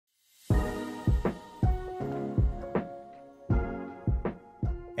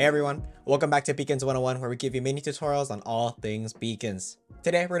Hey everyone, welcome back to Beacons 101, where we give you mini tutorials on all things beacons.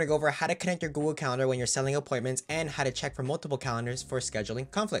 Today we're going to go over how to connect your Google Calendar when you're selling appointments and how to check for multiple calendars for scheduling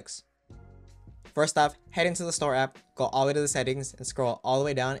conflicts. First off, head into the Store app, go all the way to the settings and scroll all the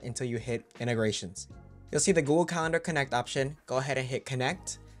way down until you hit integrations. You'll see the Google Calendar Connect option. Go ahead and hit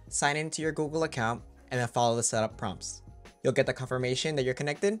connect, sign into your Google account, and then follow the setup prompts. You'll get the confirmation that you're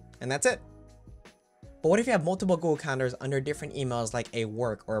connected, and that's it. But what if you have multiple Google Calendars under different emails like a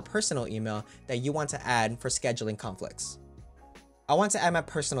work or a personal email that you want to add for scheduling conflicts? I want to add my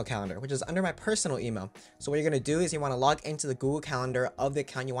personal calendar, which is under my personal email. So what you're going to do is you want to log into the Google Calendar of the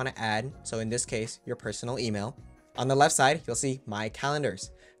account you want to add. So in this case, your personal email. On the left side, you'll see My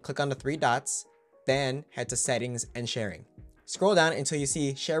Calendars. Click on the three dots, then head to Settings and Sharing. Scroll down until you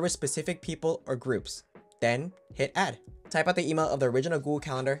see Share with specific people or groups. Then hit Add. Type out the email of the original Google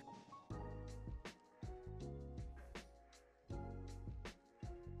Calendar.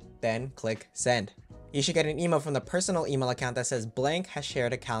 Then click Send. You should get an email from the personal email account that says blank has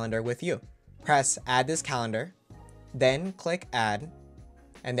shared a calendar with you. Press Add this calendar, then click Add,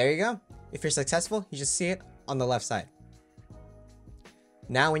 and there you go. If you're successful, you just see it on the left side.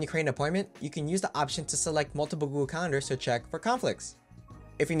 Now when you create an appointment, you can use the option to select multiple Google Calendars to check for conflicts.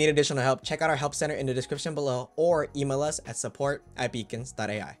 If you need additional help, check out our help center in the description below or email us at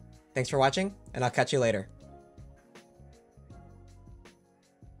support@beacons.ai. Thanks for watching, and I'll catch you later.